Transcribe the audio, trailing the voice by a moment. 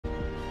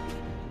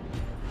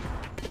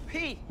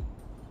Pete!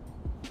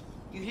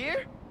 You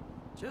here?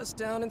 Just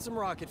down in some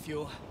rocket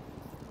fuel.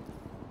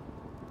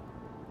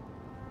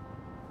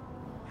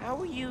 How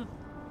are you...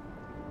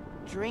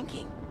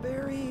 drinking?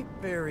 Very,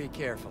 very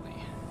carefully.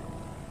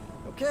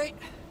 Okay,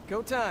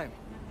 go time.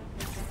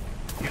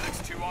 Helix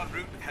 2 en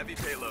route with heavy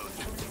payload.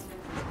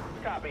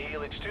 Copy,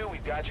 Helix 2.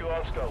 We've got you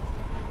on scope.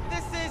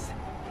 This is...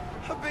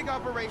 a big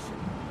operation.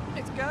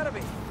 It's gotta be.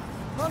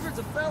 Hundreds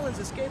of felons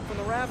escaped from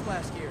the raft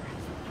last year.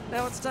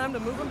 Now it's time to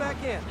move them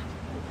back in.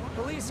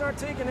 Police aren't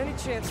taking any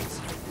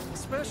chances,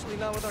 especially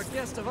not with our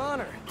guest of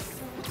honor.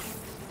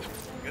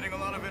 Getting a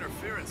lot of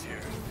interference here.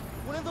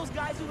 One of those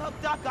guys who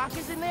helped Doc Ock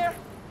is in there?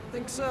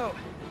 Think so.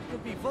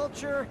 Could be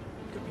Vulture,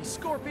 could be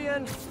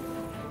Scorpion,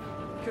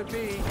 could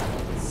be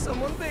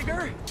someone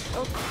bigger.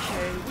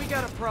 Okay, we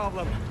got a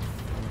problem.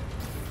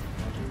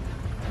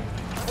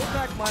 Hold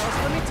back, Miles.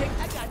 Let me take...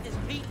 I got this,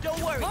 Pete. Don't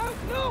worry. Oh,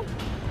 no!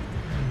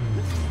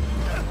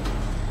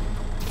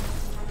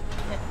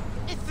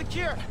 It's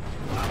secure.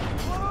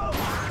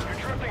 You're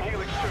drifting,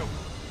 Helix 2.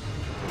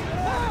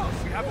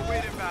 We have a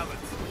weight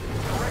imbalance.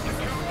 Correction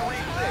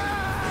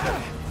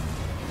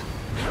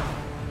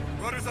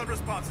 236. Rudder's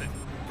unresponsive.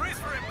 Brace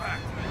for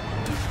impact.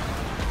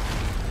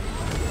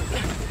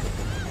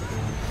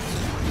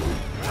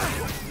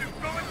 Helix 2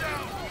 going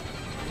down.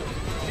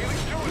 Helix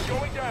 2 is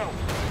going down.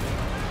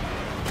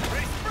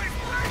 Brace, brace,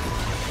 brace!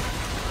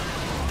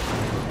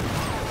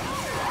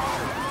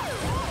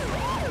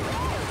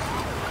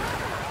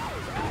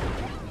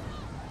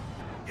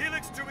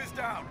 Helix 2 is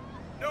down.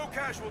 No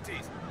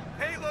casualties.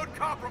 Payload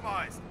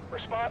compromised.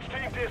 Response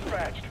team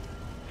dispatched.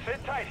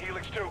 Sit tight,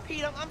 Helix 2.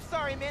 Pete, I'm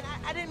sorry, man.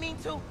 I didn't mean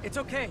to. It's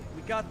okay.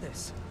 We got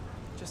this.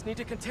 Just need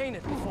to contain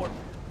it before...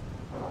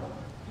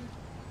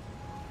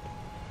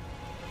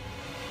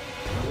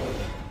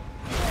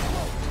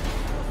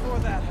 Before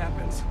that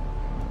happens.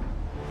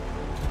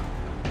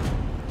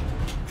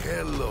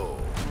 Hello,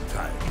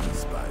 tiny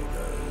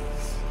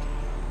spiders.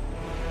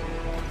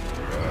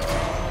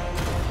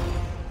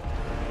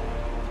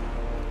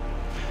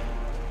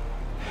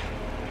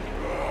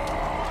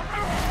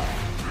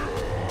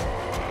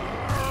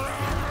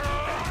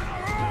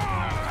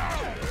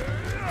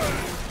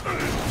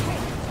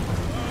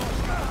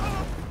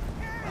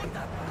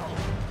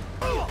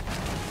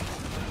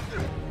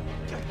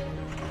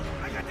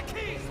 I got the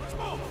keys. Let's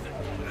move.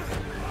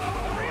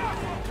 Hurry up.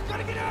 We've got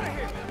to get out of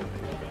here.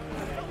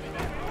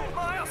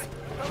 Miles,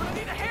 I'm gonna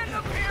need a hand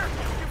up here.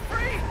 You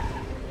free?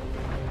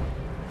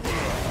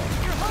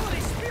 Your holiday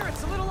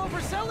spirit's a little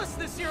overzealous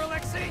this year,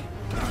 Alexei.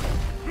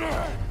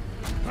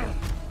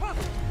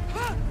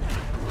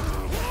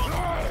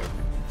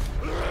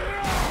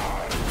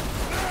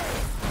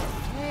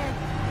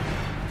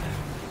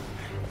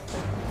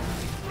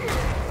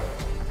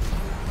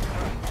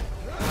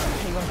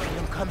 Hang on, Pete.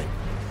 I'm coming.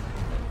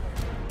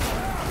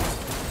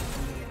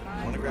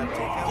 Want to grab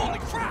takeout? Holy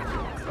crap!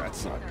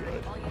 That's not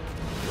good.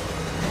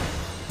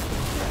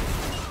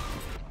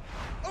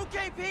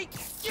 Okay, Pete.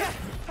 Yeah,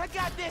 I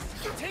got this.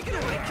 Take it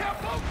away,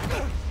 Capo!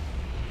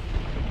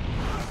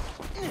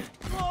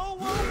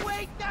 Whoa,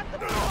 wait, not the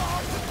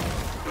ball.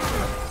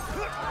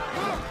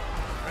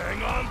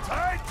 Hang on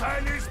tight,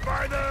 tiny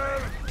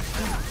spider!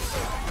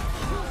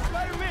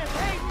 Spider-Man,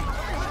 hey!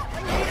 I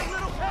need a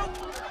little help.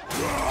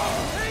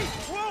 Hey,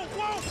 whoa!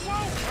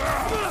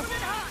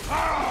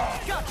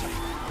 Gotcha.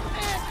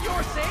 And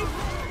you're safe.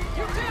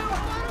 You too.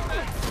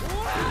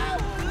 Wow!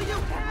 Do you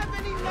have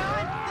any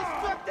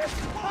non-destructive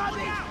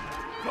hobbies?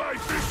 Fly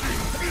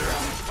fishing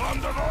on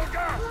the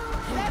Volga!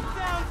 That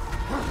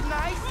sounds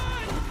nice.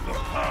 The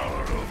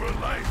power over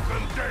life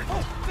and death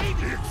Oh,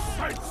 baby.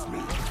 excites me.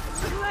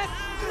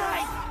 That's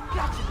nice.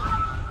 Gotcha.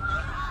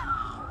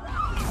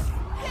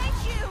 Thank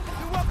you!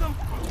 You're welcome.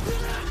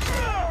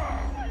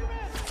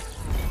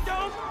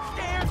 Don't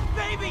scare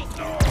baby!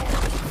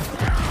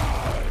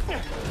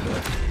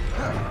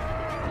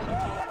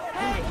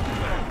 Hey!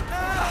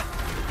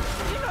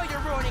 You know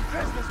you're ruining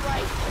Christmas,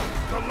 right?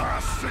 The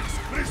last 6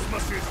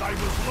 Christmases I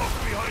was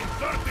locked behind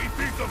 30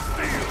 feet of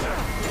steel.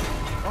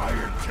 I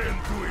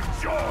intend to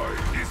enjoy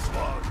this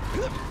one.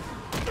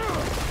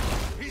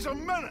 He's a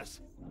menace.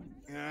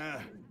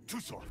 Too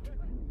soft.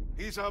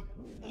 He's a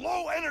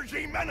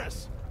low-energy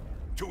menace.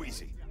 Too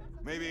easy.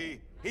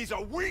 Maybe he's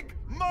a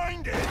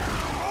weak-minded...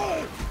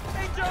 Oh!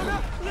 Hey,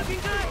 Jonah! Looking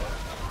good!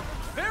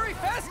 Very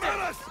fast!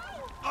 Menace!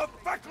 A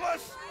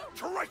feckless,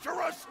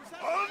 treacherous,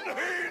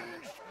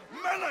 unhinged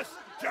menace!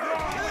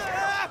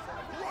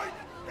 Right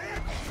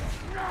in...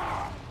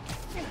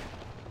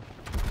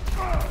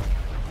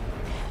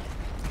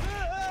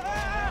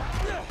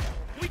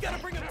 We gotta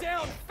bring him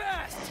down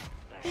fast!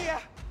 Yeah,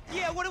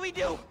 what do we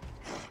do?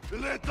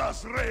 Let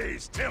us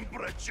raise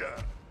temperature.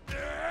 Oh,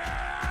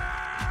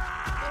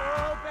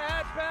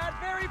 bad,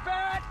 very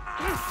bad!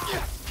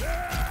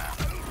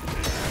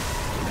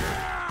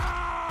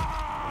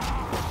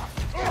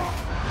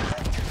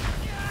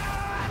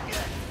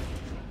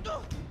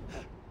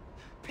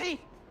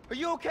 Pete, are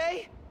you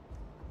okay?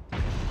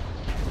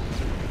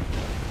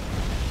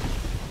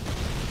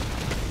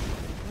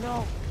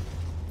 No.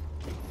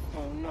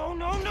 Oh,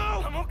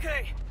 no! I'm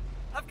okay.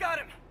 I've got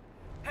him.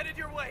 Headed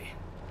your way.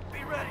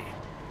 Be ready.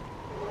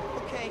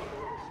 Okay.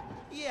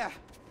 Yeah.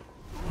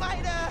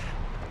 Might,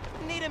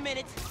 need a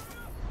minute.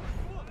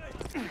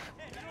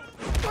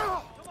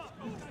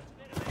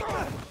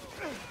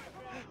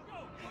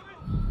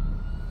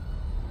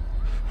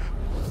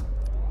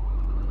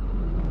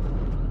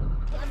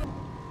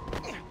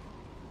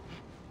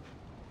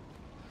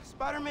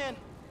 Spider-Man,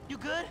 you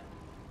good?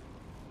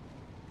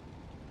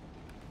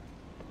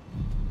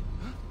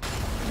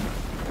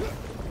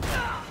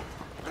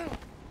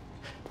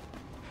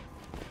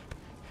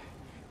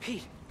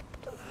 Pete.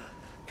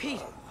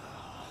 Pete.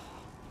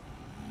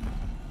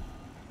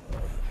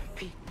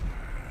 Pete.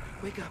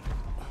 Wake up.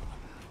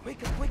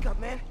 Wake up,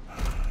 man.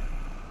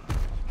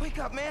 Wake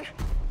up, man.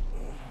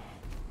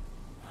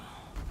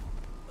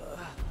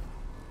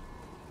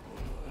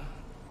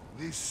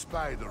 This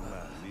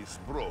Spider-Man is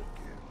broken.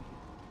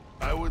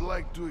 I would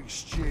like to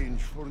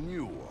exchange for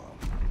new one.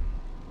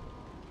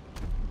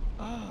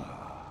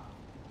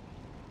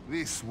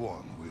 This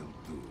one will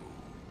do.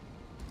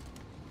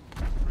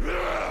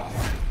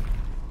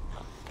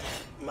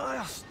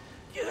 Miles,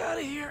 get out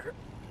of here.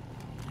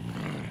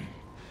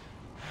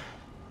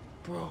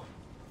 Bro.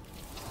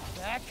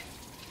 Back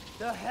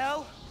the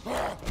hell?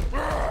 What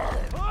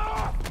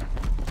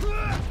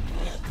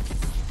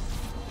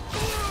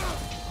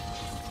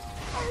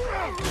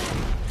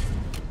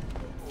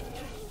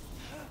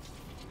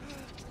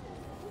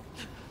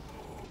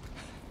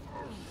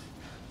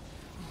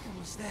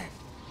was that?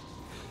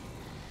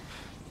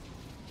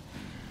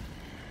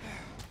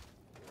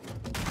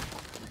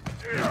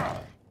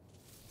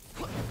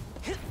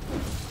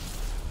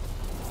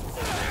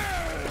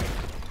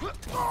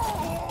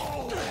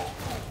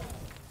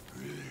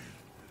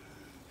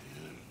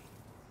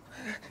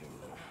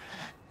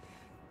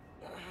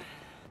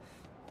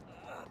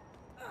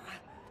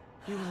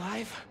 You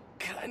alive?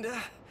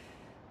 Kinda.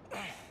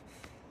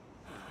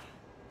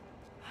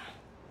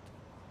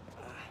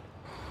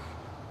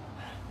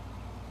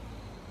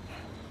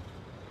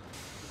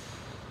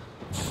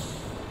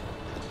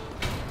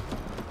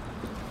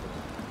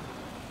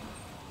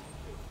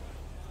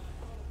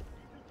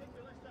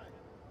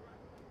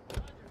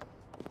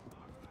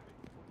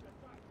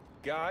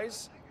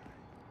 Guys,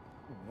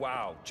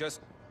 wow,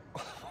 just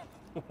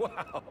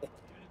wow.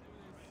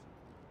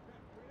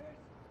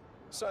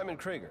 Simon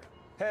Krieger,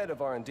 head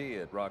of R&D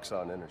at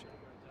Roxxon Energy.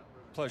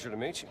 Pleasure to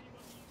meet you.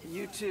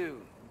 You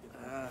too.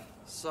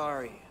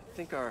 Sorry. I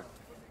think our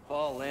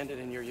ball landed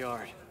in your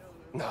yard.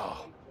 No,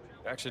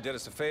 actually did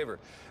us a favor.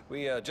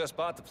 We just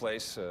bought the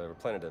place. We're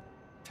planning to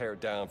tear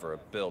it down for a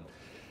build.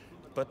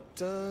 But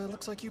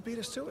looks like you beat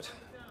us to it.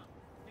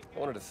 I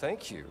wanted to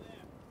thank you,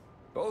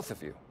 both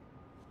of you.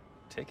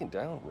 Taking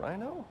down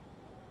Rhino?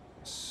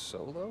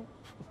 Solo?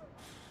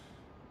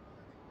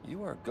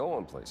 You are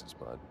going places,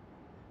 bud.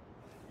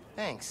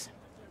 Thanks.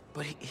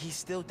 But he's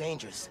still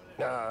dangerous.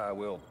 Nah,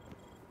 we'll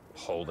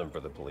hold him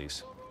for the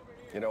police.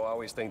 You know, I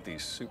always think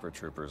these super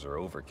troopers are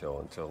overkill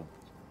until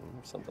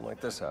something like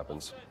this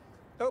happens.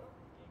 Oh,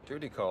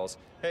 duty calls.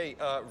 Hey,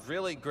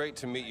 really great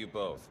to meet you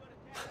both.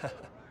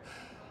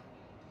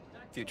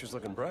 Future's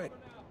looking bright.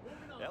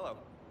 Hello.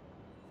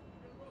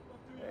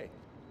 Hey.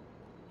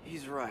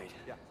 He's right.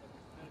 Yeah.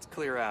 Let's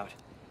clear out.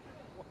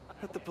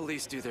 Let the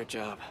police do their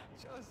job.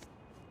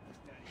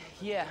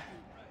 Yeah.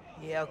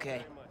 Yeah,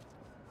 okay.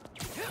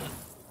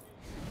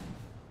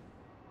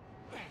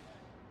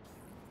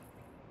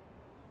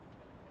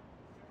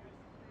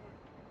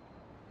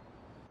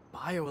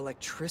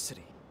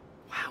 Bioelectricity.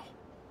 Wow.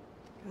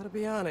 Gotta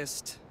be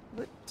honest,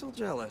 little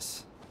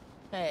jealous.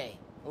 Hey,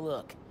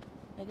 look.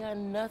 I got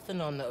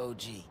nothing on the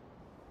OG.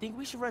 Think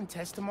we should run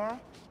tests tomorrow?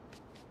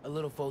 A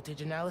little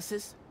voltage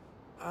analysis?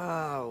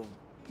 Oh,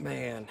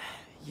 man.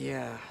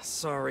 Yeah,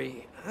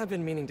 sorry. I've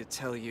been meaning to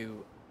tell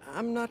you,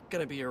 I'm not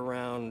gonna be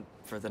around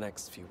for the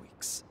next few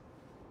weeks.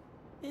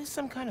 Is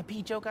some kind of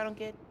pee joke I don't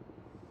get?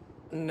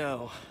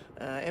 No.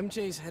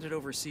 MJ's headed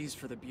overseas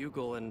for the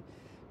Bugle and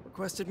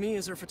requested me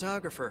as her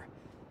photographer.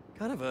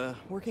 Kind of a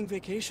working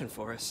vacation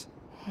for us.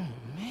 Oh,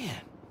 man.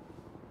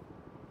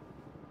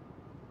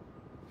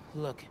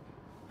 Look,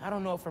 I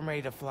don't know if I'm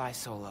ready to fly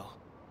solo.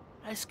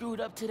 I screwed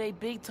up today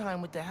big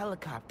time with the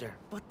helicopter.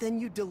 But then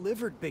you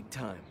delivered big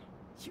time.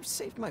 You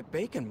saved my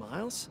bacon,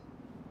 Miles.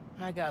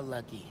 I got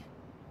lucky.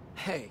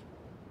 Hey,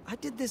 I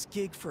did this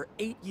gig for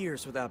 8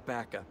 years without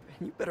backup,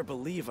 and you better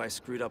believe I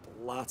screwed up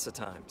lots of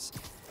times.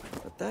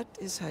 But that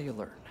is how you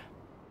learn.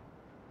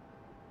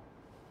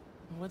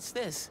 What's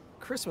this?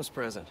 Christmas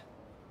present.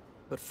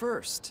 But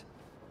first,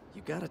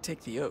 you gotta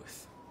take the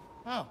oath.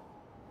 Oh.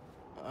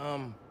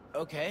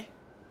 Okay.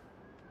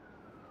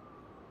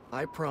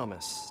 I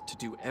promise to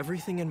do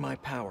everything in my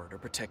power to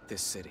protect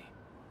this city.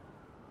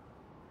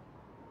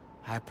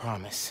 I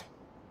promise.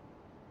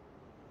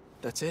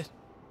 That's it.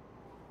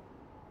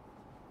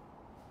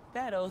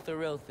 That oath a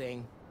real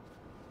thing.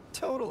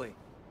 Totally.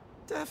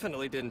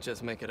 Definitely didn't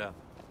just make it up.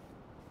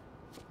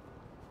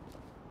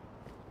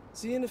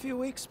 See you in a few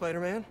weeks,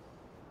 Spider-Man.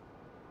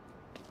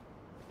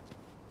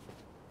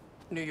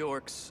 New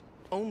York's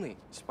only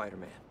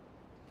Spider-Man.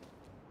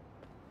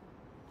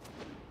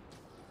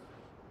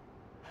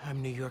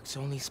 I'm New York's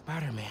only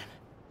Spider-Man.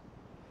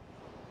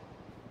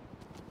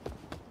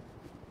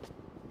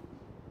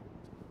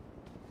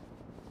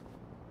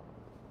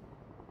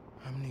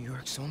 I'm New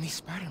York's only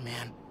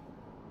Spider-Man.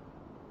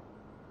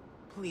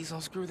 Please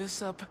don't screw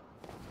this up.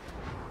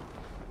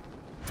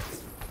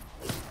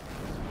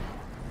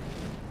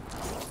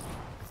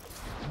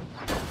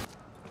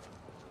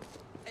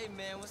 Hey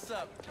man, what's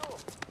up?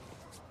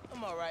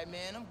 I'm all right,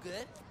 man. I'm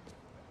good.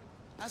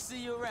 I'll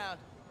see you around.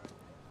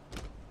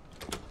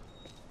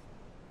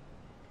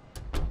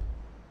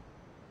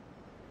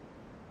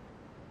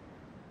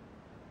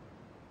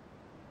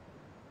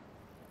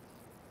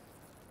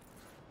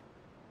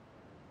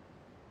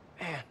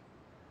 Man,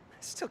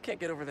 I still can't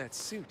get over that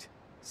suit.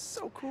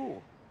 So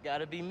cool.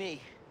 Gotta be me.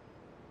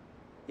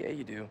 Yeah,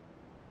 you do.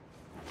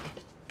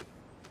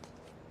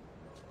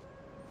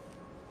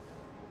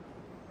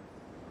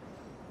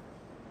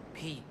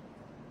 Pete,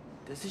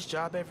 does this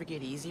job ever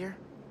get easier?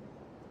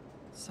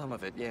 Some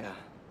of it, yeah.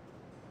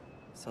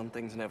 Some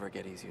things never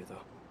get easier,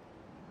 though.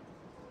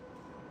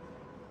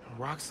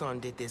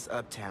 Roxxon did this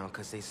uptown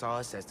because they saw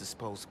us as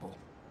disposable.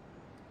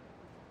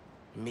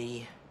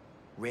 Me,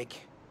 Rick,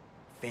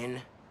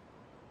 Finn,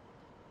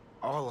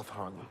 all of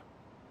Harlem.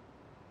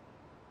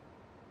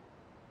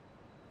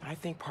 I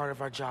think part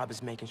of our job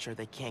is making sure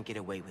they can't get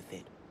away with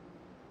it.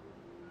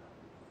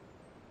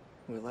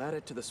 We'll add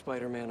it to the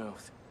Spider-Man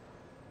oath.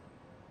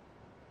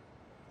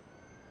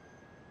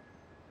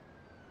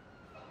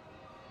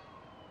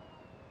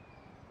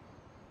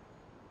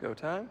 Go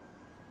time?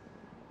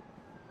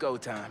 Go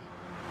time.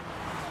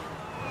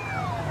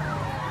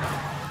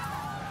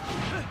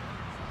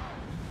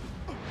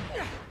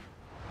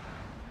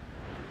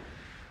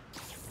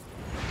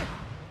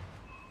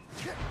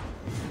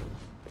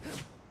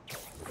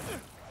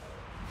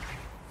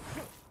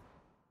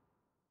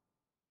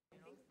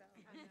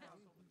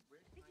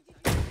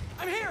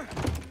 I'm here!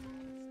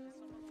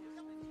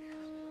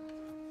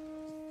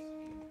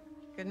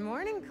 Good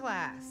morning,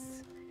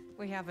 class.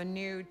 We have a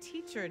new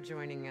teacher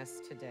joining us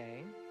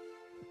today.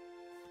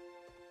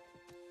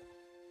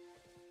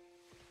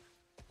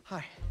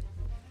 Hi.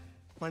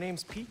 My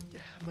name's Pete.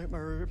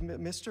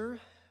 Mr.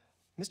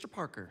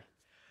 Parker.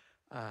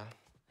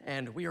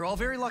 And we are all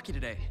very lucky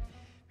today,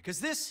 because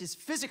this is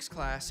physics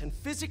class, and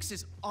physics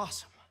is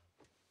awesome.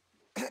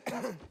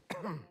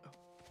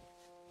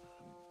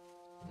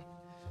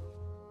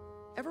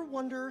 Ever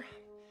wonder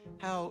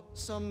how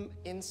some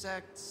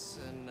insects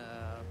and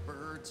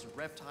birds,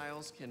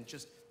 reptiles can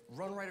just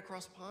run right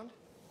across a pond?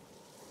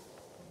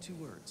 2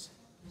 words.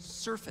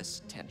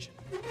 Surface tension.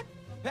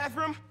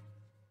 Bathroom?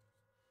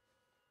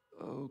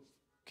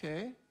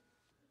 Okay.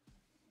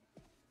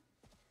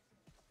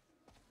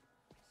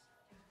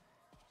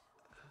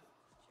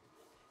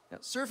 Now,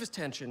 surface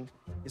tension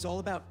is all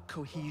about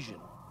cohesion.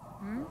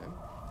 Okay?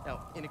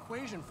 Now, in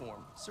equation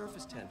form,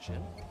 surface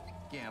tension,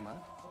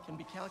 gamma, can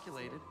be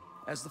calculated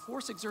as the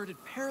force exerted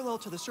parallel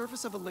to the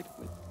surface of a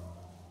liquid,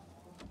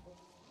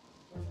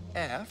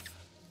 F,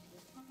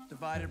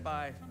 divided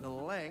by the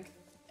length,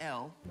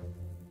 L,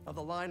 of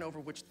the line over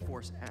which the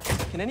force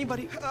acts. Can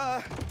anybody...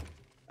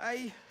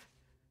 I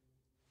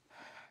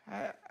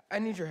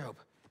need your help.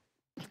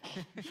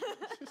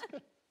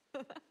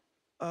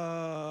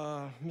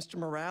 Mr.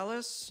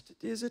 Morales,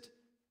 is it?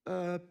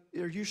 Are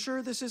you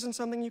sure this isn't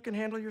something you can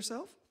handle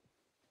yourself?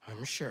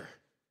 I'm sure.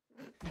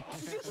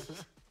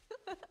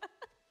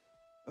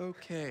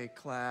 Okay,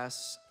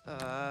 class.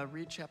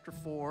 Read chapter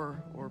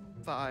 4 or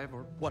 5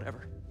 or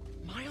whatever.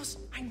 Miles,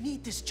 I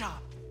need this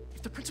job.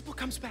 If the principal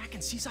comes back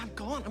and sees I'm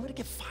gone, I'm gonna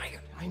get fired.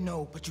 I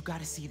know, but you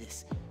gotta see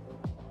this.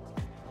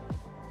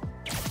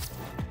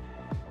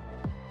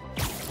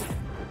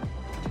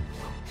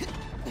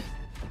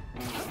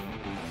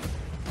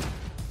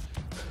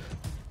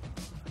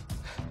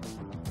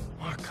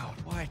 Marco,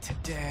 why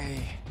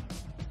today?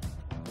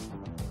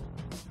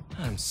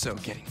 I'm so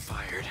getting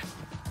fired.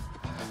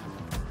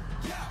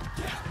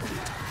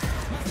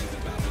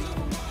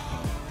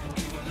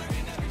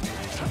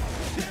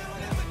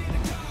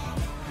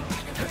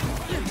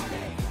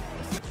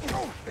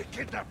 Oh, they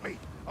kidnapped me!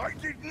 I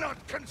did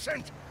not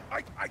consent!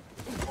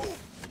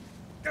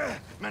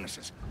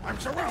 Menaces! I'm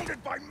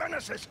surrounded by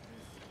menaces!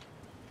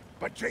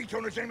 But J.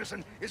 Jonah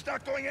Jameson is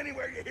not going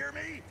anywhere, you hear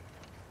me?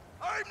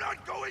 I'm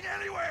not going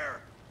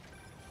anywhere!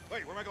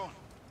 Wait, where am I going?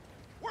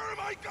 Where am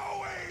I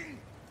going?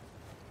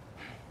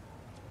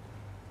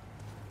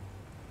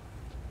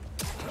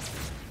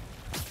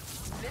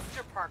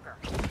 Mr. Parker,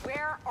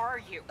 where are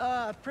you?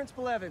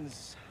 Principal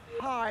Evans.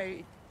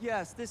 Hi.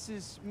 Yes, this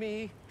is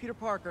me, Peter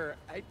Parker.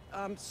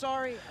 I'm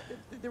sorry.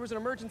 There was an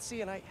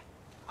emergency, and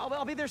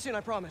I'll be there soon,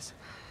 I promise.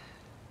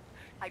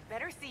 I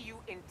better see you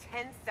in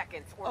 10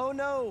 seconds or... Oh,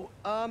 no.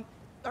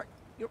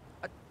 You're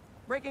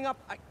breaking up.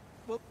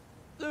 Well,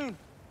 soon.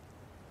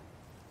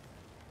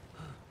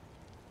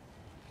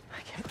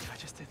 I can't believe I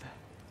just did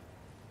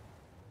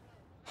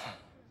that.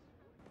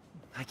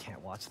 I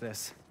can't watch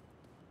this.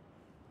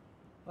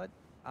 But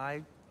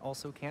I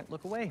also can't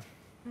look away.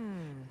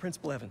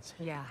 Principal Evans.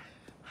 Yeah.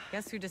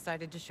 Guess who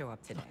decided to show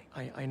up today?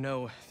 I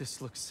know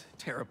this looks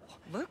terrible.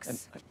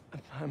 Looks?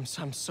 And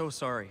I'm so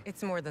sorry.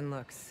 It's more than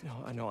looks.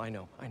 No, I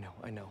know.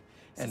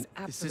 And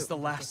this is the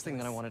absolutely last thing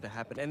that I ridiculous. wanted to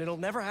happen, and it'll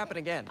never happen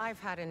again. I've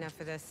had enough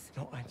of this.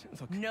 No,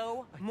 look.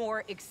 No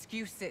more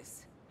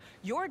excuses.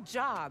 Your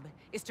job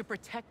is to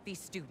protect these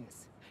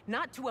students,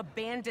 not to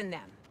abandon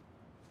them.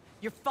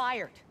 You're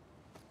fired.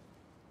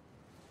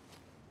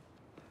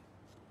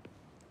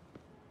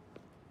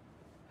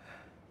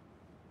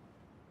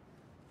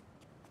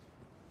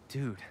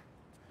 Dude.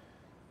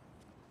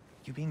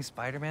 You being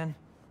Spider-Man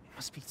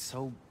must be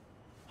so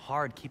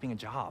hard keeping a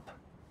job.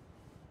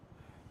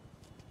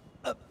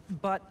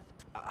 But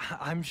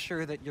I'm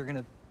sure that you're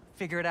gonna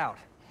figure it out.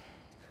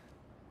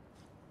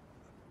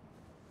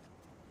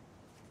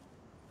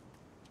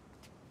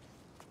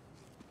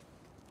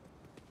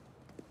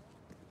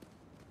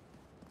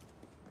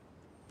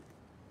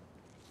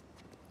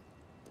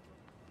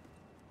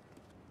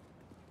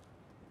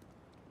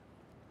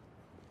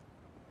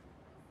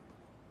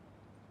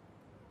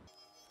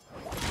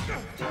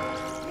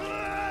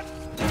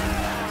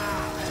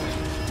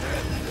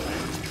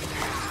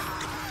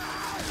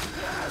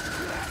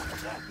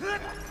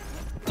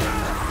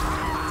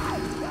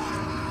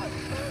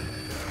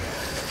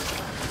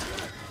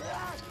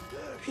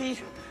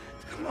 Pete,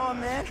 come on,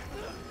 man.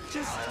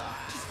 Just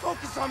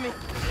focus on me.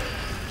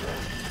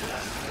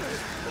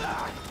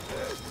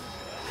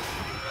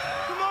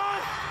 Come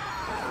on!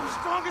 You're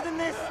stronger than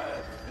this.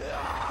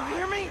 You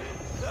hear me?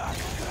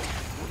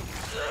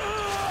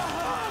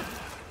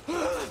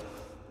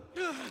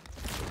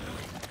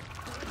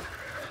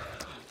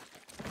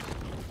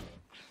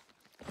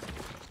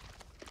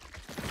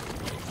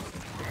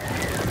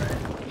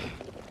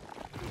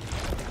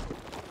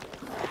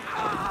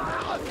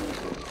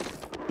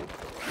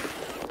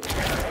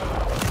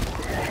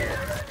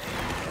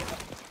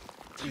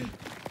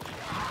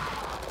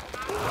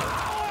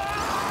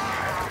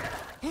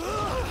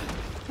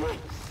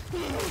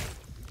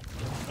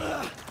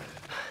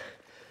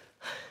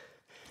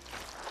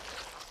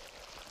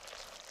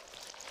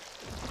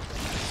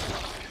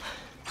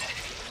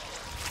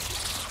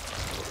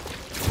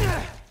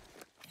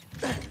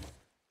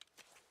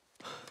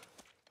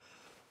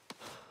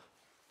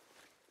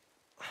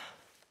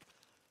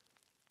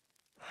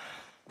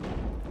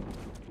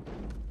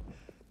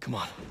 Come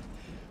on,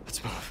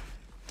 let's move.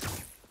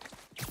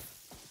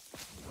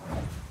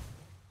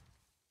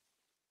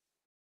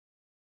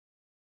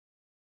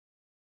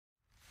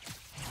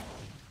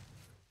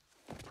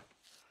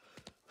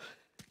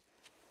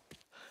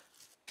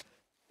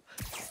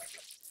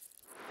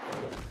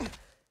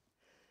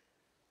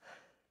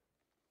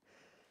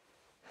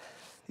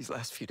 These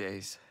last few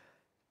days,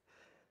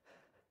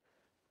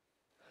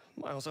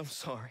 Miles, I'm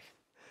sorry.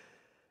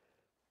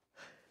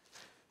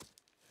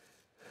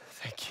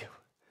 Thank you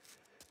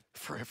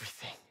for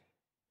everything.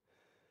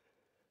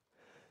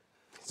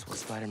 It's what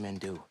Spider-Men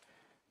do.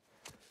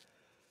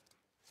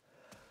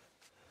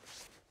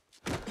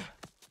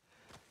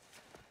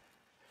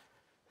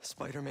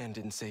 Spider-Man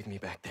didn't save me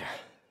back there.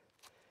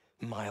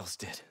 Miles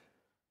did.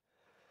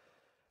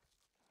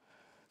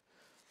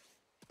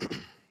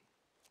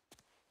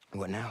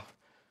 What now?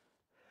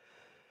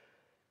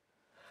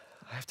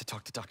 I have to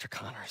talk to Dr.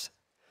 Connors.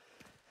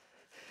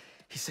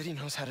 He said he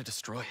knows how to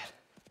destroy it.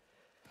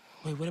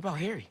 Wait, what about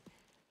Harry?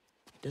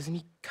 Doesn't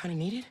he kind of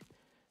need it?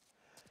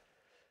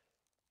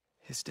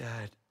 His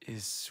dad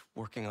is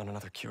working on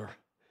another cure.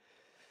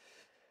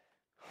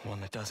 One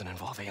that doesn't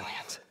involve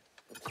aliens.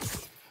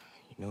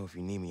 You know, if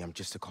you need me, I'm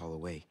just a call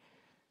away.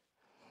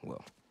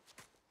 Well,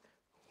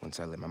 once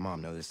I let my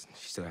mom know this,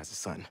 she still has a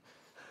son.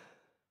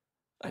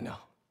 I know.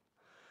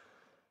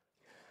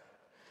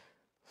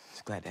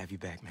 Just glad to have you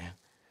back, man.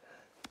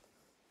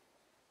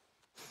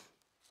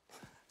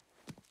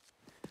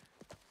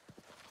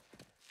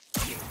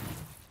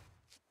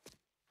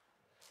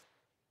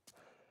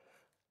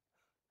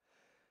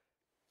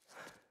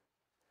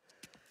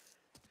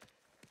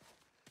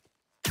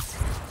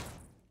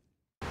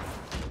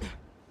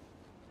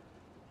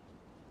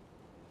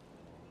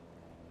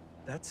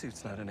 That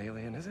suit's not an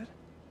alien, is it?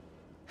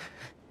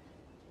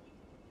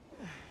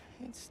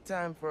 It's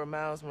time for a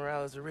Miles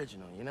Morales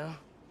original, you know?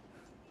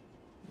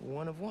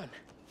 One of one.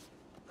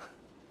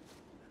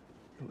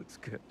 It looks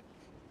good.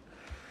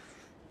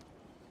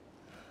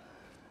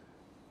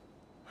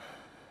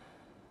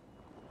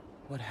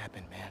 What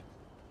happened, man?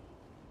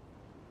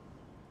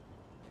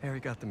 Harry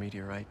got the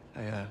meteorite.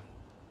 I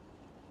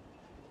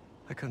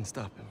couldn't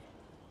stop him.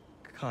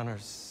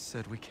 Connors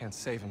said we can't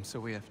save him, so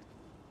we have to...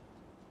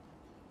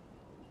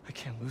 I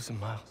can't lose him,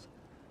 Miles.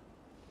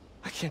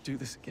 I can't do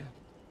this again.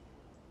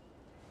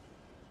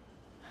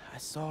 I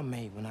saw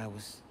May when I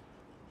was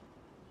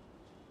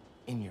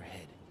in your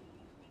head.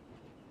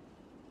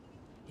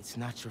 It's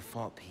not your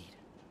fault, Pete.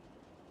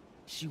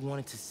 She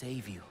wanted to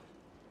save you.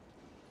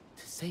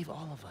 To save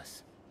all of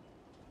us.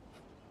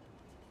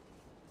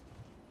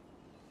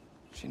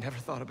 She never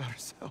thought about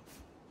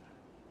herself.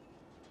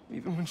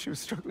 Even when she was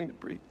struggling to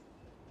breathe.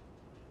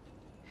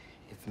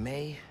 If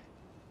May,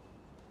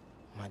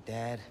 my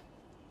dad,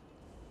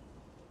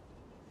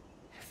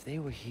 If they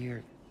were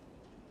here,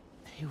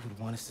 they would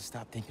want us to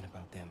stop thinking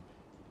about them.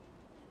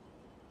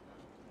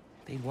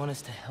 They'd want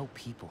us to help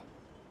people.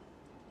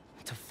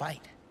 To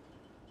fight.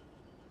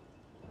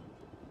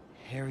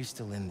 Harry's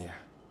still in there.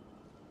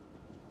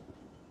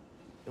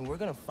 And we're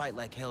gonna fight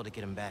like hell to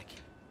get him back.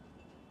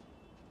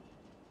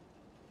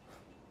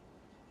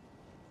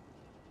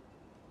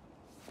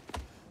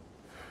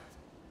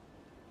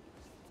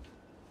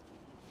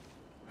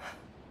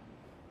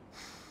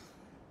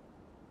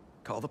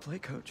 Call the play,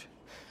 Coach.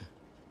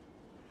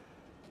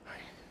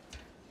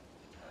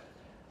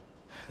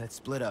 Let's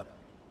split up.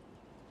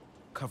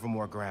 Cover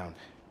more ground.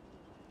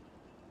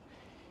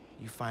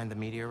 You find the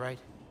meteorite,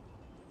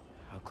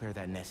 I'll clear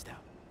that nest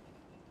out.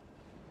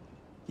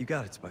 You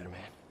got it, Spider-Man.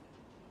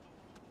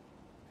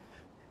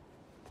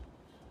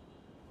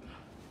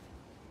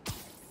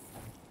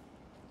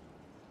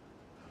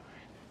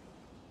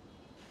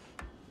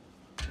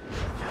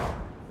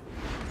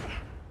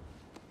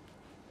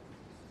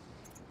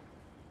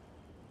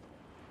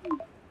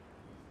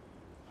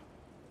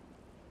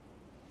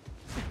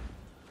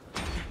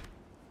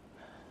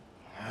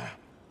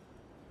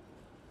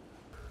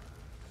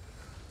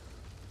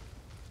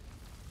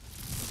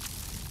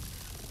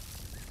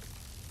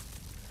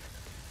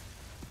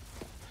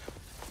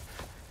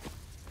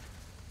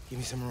 Give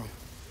me some room.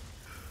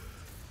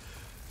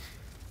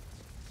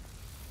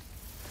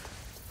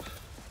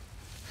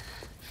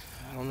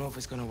 I don't know if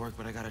it's gonna work,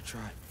 but I gotta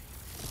try.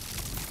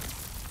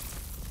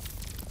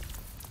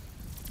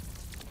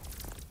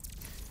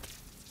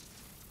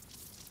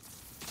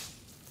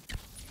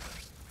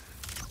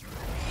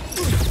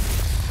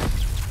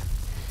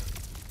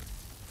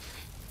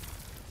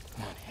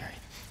 Come on, Harry.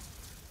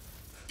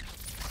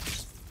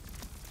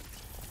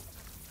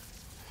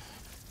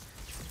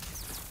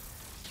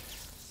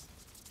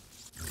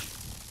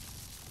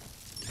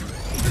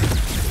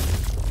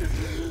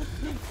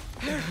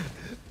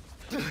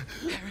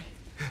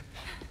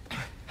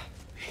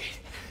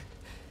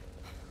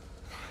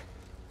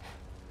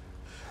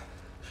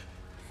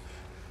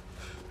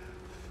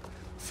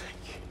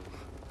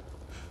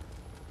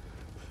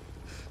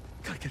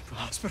 Gotta get to the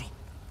hospital.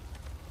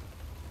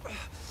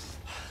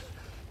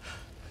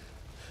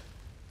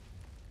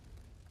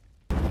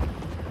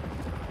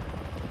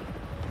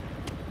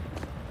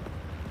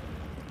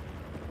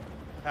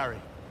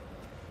 Harry.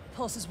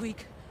 Pulse is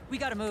weak. We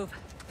gotta move.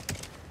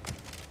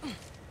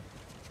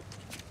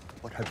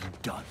 What have you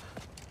done?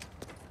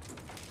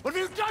 What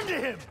have you done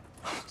to him?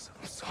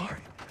 I'm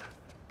sorry.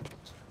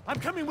 I'm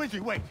coming with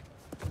you, wait.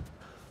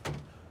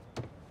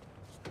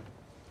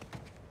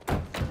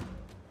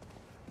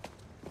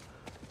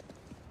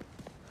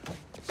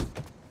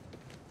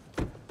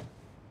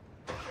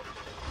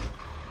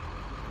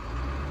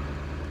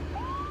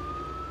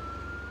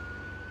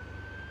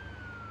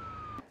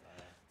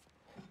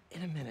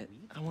 In a minute,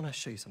 I want to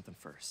show you something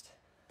first.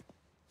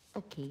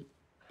 Okay.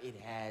 It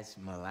has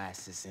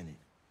molasses in it.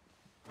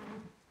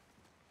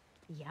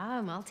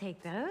 Yum, I'll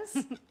take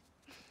those.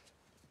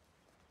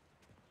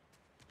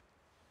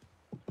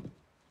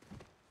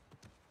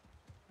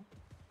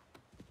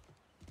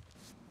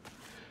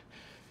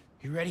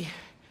 You ready?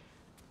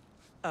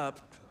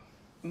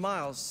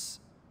 Miles,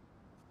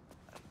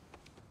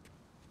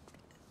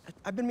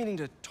 I've been meaning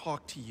to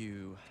talk to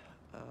you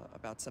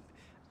about something.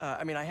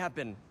 I mean, I have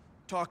been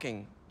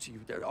talking to you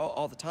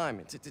all the time.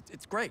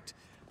 It's great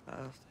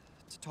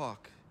to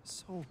talk.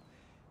 So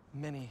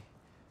many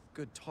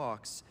good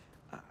talks.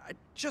 I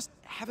just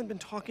haven't been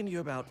talking to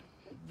you about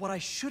what I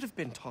should have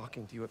been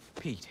talking to you about.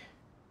 Pete.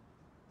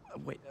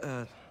 Wait,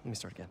 let me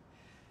start again.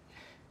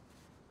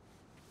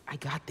 I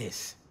got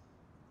this.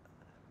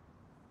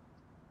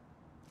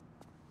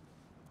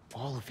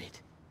 All of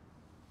it.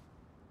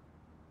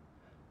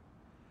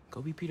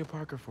 Go be Peter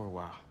Parker for a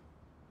while.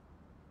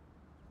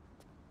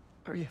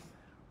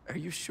 Are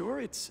you sure?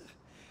 It's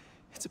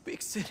a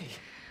big city.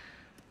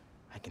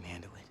 I can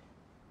handle it.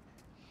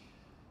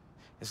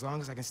 As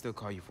long as I can still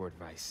call you for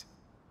advice.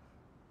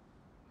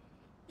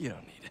 You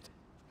don't need it.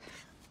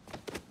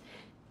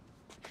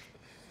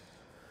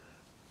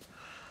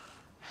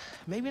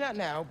 Maybe not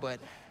now, but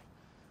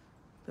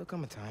there'll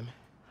come a time.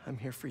 I'm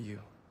here for you.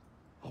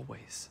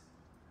 Always.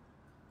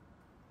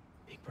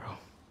 Big bro.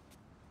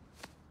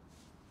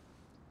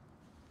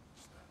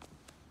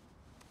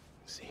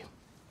 See you.